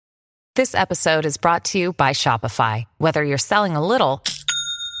This episode is brought to you by Shopify. Whether you're selling a little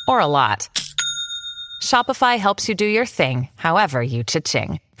or a lot, Shopify helps you do your thing, however you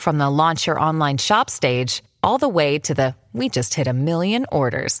cha-ching. From the launch your online shop stage, all the way to the we just hit 1 million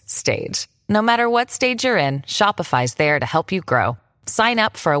orders stage. No matter what stage you're in, Shopify's there to help you grow. Sign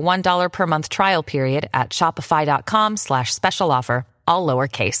up for a $1 per month trial period at shopify.com/special offer, all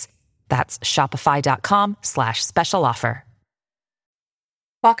lowercase. That's shopify.com/special offer.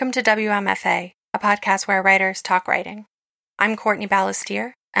 Welcome to WMFA, a podcast where writers talk writing. I'm Courtney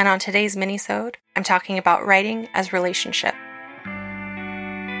Balestier, and on today's minisode, I'm talking about writing as relationship.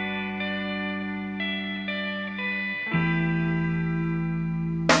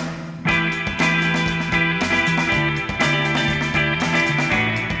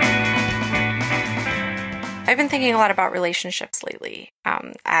 I've been thinking a lot about relationships lately.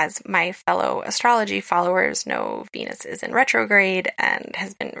 As my fellow astrology followers know, Venus is in retrograde and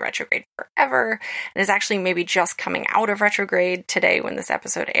has been retrograde forever, and is actually maybe just coming out of retrograde today when this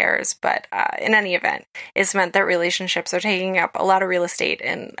episode airs. But in any event, it's meant that relationships are taking up a lot of real estate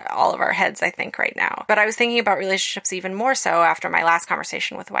in all of our heads, I think, right now. But I was thinking about relationships even more so after my last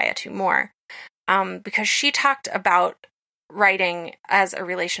conversation with Waiatu Moore, because she talked about writing as a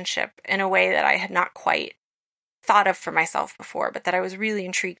relationship in a way that I had not quite thought of for myself before, but that I was really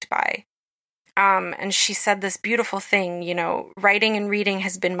intrigued by. And she said this beautiful thing, writing and reading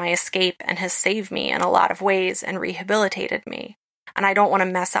has been my escape and has saved me in a lot of ways and rehabilitated me. And I don't want to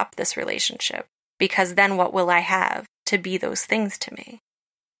mess up this relationship, because then what will I have to be those things to me?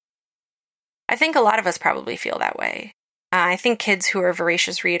 I think a lot of us probably feel that way. I think kids who are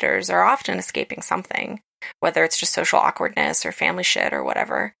voracious readers are often escaping something, whether it's just social awkwardness or family shit or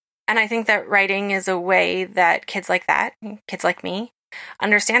whatever. And I think that writing is a way that kids like that, kids like me,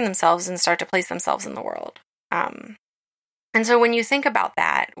 understand themselves and start to place themselves in the world. And so when you think about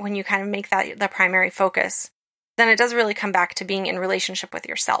that, when you kind of make that the primary focus, then it does really come back to being in relationship with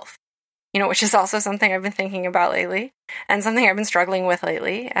yourself, which is also something I've been thinking about lately and something I've been struggling with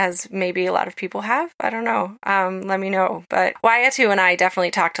lately, as maybe a lot of people have. I don't know. Let me know. But Waiatu and I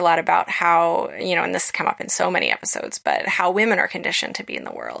definitely talked a lot about how, and this has come up in so many episodes, but how women are conditioned to be in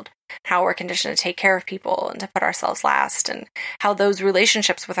the world, how we're conditioned to take care of people and to put ourselves last, and how those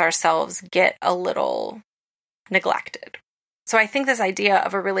relationships with ourselves get a little neglected. So I think this idea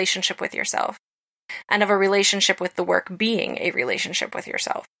of a relationship with yourself and of a relationship with the work being a relationship with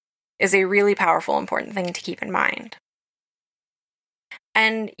yourself is a really powerful, important thing to keep in mind.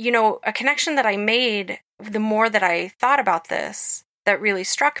 And, a connection that I made the more that I thought about this that really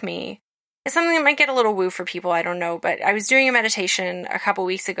struck me is something that might get a little woo for people, I don't know, but I was doing a meditation a couple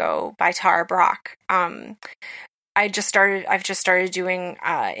weeks ago by Tara Brach. I've just started doing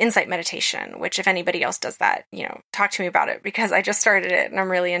insight meditation, which if anybody else does that, talk to me about it, because I just started it and I'm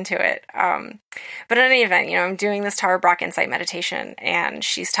really into it. But in any event, I'm doing this Tara Brach insight meditation, and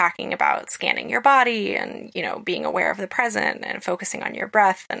she's talking about scanning your body and, being aware of the present and focusing on your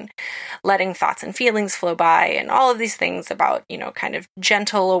breath and letting thoughts and feelings flow by and all of these things about, kind of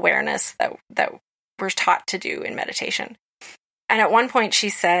gentle awareness that we're taught to do in meditation. And at one point she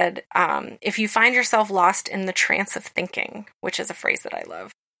said, if you find yourself lost in the trance of thinking, which is a phrase that I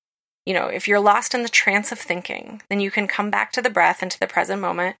love, if you're lost in the trance of thinking, then you can come back to the breath and to the present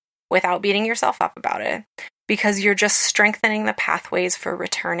moment without beating yourself up about it, because you're just strengthening the pathways for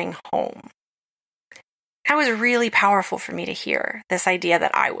returning home. That was really powerful for me to hear, this idea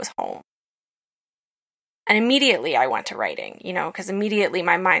that I was home. And immediately I went to writing, because immediately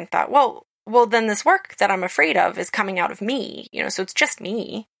my mind thought, well, then this work that I'm afraid of is coming out of me, so it's just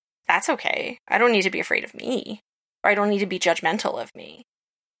me. That's okay. I don't need to be afraid of me, or I don't need to be judgmental of me.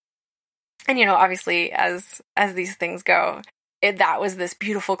 And, obviously, as these things go, that was this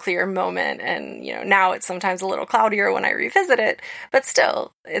beautiful, clear moment. And, now it's sometimes a little cloudier when I revisit it, but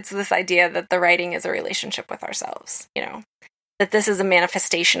still, it's this idea that the writing is a relationship with ourselves, that this is a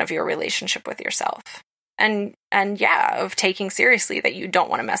manifestation of your relationship with yourself. And of taking seriously that you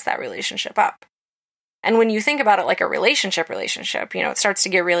don't want to mess that relationship up. And when you think about it like a relationship, it starts to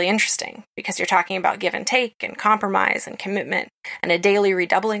get really interesting, because you're talking about give and take and compromise and commitment and a daily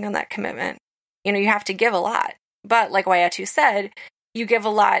redoubling on that commitment. You have to give a lot. But like Waiatu said, you give a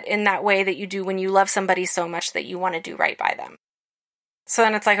lot in that way that you do when you love somebody so much that you want to do right by them. So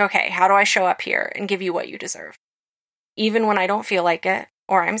then it's like, okay, how do I show up here and give you what you deserve? Even when I don't feel like it,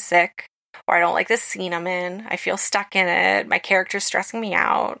 or I'm sick, or I don't like this scene I'm in, I feel stuck in it, my character's stressing me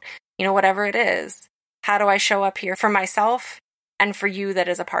out, whatever it is. How do I show up here for myself and for you that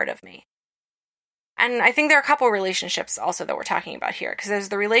is a part of me? And I think there are a couple relationships also that we're talking about here, because there's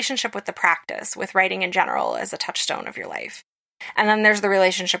the relationship with the practice, with writing in general as a touchstone of your life. And then there's the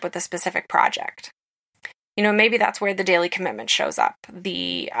relationship with the specific project. Maybe that's where the daily commitment shows up.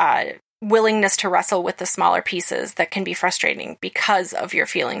 The willingness to wrestle with the smaller pieces that can be frustrating because of your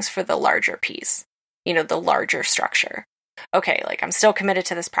feelings for the larger piece, the larger structure. Okay, like I'm still committed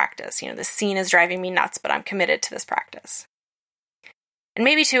to this practice. This scene is driving me nuts, but I'm committed to this practice. And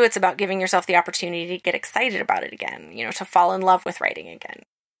maybe too, it's about giving yourself the opportunity to get excited about it again, to fall in love with writing again,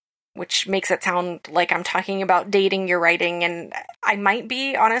 which makes it sound like I'm talking about dating your writing. And I might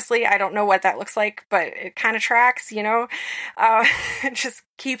be, honestly, I don't know what that looks like, but it kind of tracks, just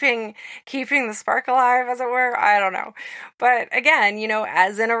keeping the spark alive, as it were. I don't know. But again,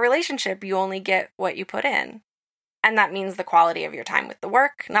 as in a relationship, you only get what you put in. And that means the quality of your time with the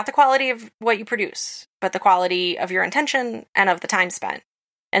work, not the quality of what you produce, but the quality of your intention and of the time spent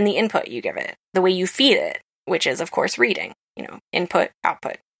and the input you give it, the way you feed it, which is, of course, reading, input,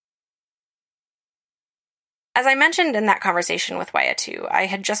 output. As I mentioned in that conversation with Waya too, I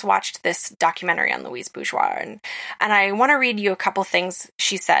had just watched this documentary on Louise Bourgeois, and I want to read you a couple things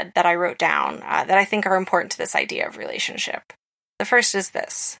she said that I wrote down that I think are important to this idea of relationship. The first is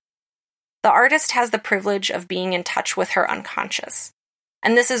this. The artist has the privilege of being in touch with her unconscious,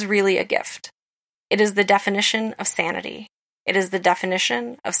 and this is really a gift. It is the definition of sanity. It is the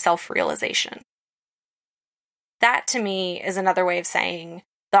definition of self-realization. That, to me, is another way of saying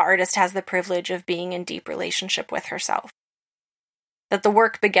the artist has the privilege of being in deep relationship with herself. That the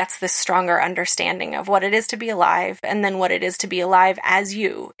work begets this stronger understanding of what it is to be alive, and then what it is to be alive as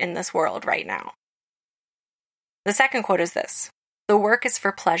you in this world right now. The second quote is this. The work is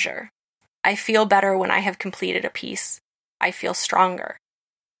for pleasure. I feel better when I have completed a piece. I feel stronger.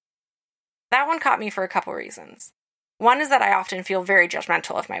 That one caught me for a couple reasons. One is that I often feel very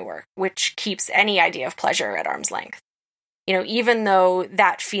judgmental of my work, which keeps any idea of pleasure at arm's length. Even though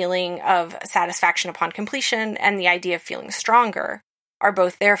that feeling of satisfaction upon completion and the idea of feeling stronger are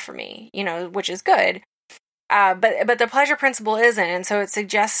both there for me, which is good. But the pleasure principle isn't. And so it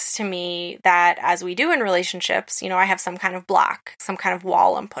suggests to me that as we do in relationships, I have some kind of block, some kind of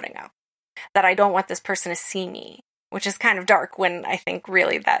wall I'm putting up, that I don't want this person to see me, which is kind of dark when I think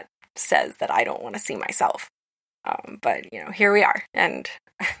really that says that I don't want to see myself. But here we are. And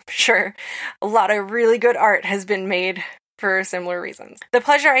I'm sure a lot of really good art has been made for similar reasons. The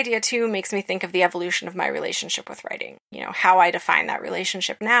pleasure idea, too, makes me think of the evolution of my relationship with writing. How I define that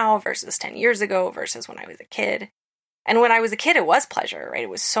relationship now versus 10 years ago versus when I was a kid. And when I was a kid, it was pleasure, right? It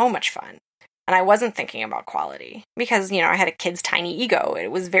was so much fun. And I wasn't thinking about quality because, I had a kid's tiny ego.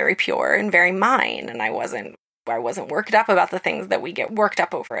 It was very pure and very mine. And I wasn't worked up about the things that we get worked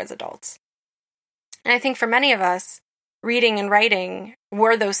up over as adults. And I think for many of us, reading and writing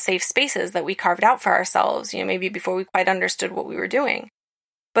were those safe spaces that we carved out for ourselves, maybe before we quite understood what we were doing.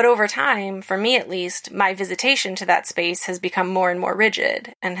 But over time, for me at least, my visitation to that space has become more and more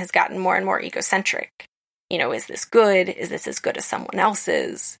rigid and has gotten more and more egocentric. Is this good? Is this as good as someone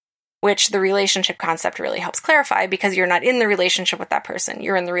else's? Which the relationship concept really helps clarify because you're not in the relationship with that person.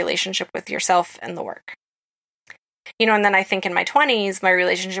 You're in the relationship with yourself and the work. And then I think in my 20s, my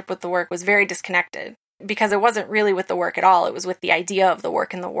relationship with the work was very disconnected because it wasn't really with the work at all. It was with the idea of the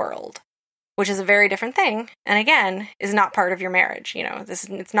work in the world, which is a very different thing. And again, is not part of your marriage.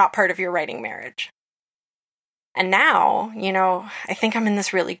 It's not part of your writing marriage. And now, I think I'm in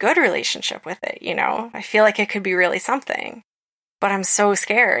this really good relationship with it. I feel like it could be really something, but I'm so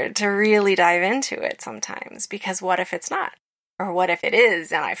scared to really dive into it sometimes because what if it's not? Or what if it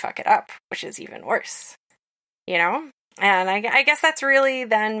is and I fuck it up, which is even worse, And I guess that's really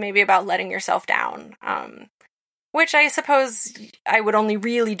then maybe about letting yourself down, which I suppose I would only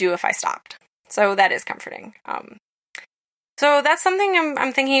really do if I stopped. So that is comforting. So that's something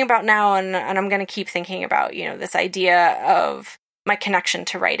I'm thinking about now, and I'm going to keep thinking about, this idea of my connection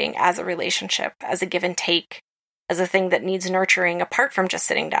to writing as a relationship, as a give and take, as a thing that needs nurturing apart from just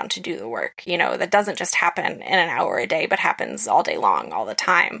sitting down to do the work, that doesn't just happen in an hour a day, but happens all day long, all the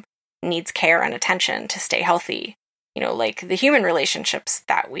time, needs care and attention to stay healthy. Like the human relationships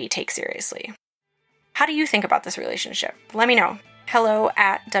that we take seriously. How do you think about this relationship? Let me know.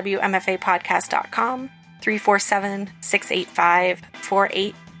 hello@wmfapodcast.com,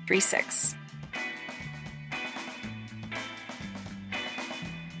 347-685-4836.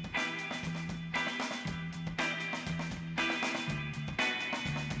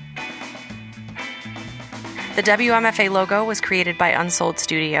 The WMFA logo was created by Unsold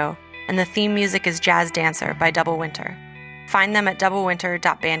Studio, and the theme music is Jazz Dancer by Double Winter. Find them at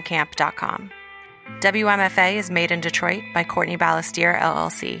doublewinter.bandcamp.com. WMFA is made in Detroit by Courtney Ballestier,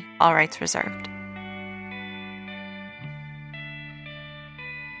 LLC. All rights reserved.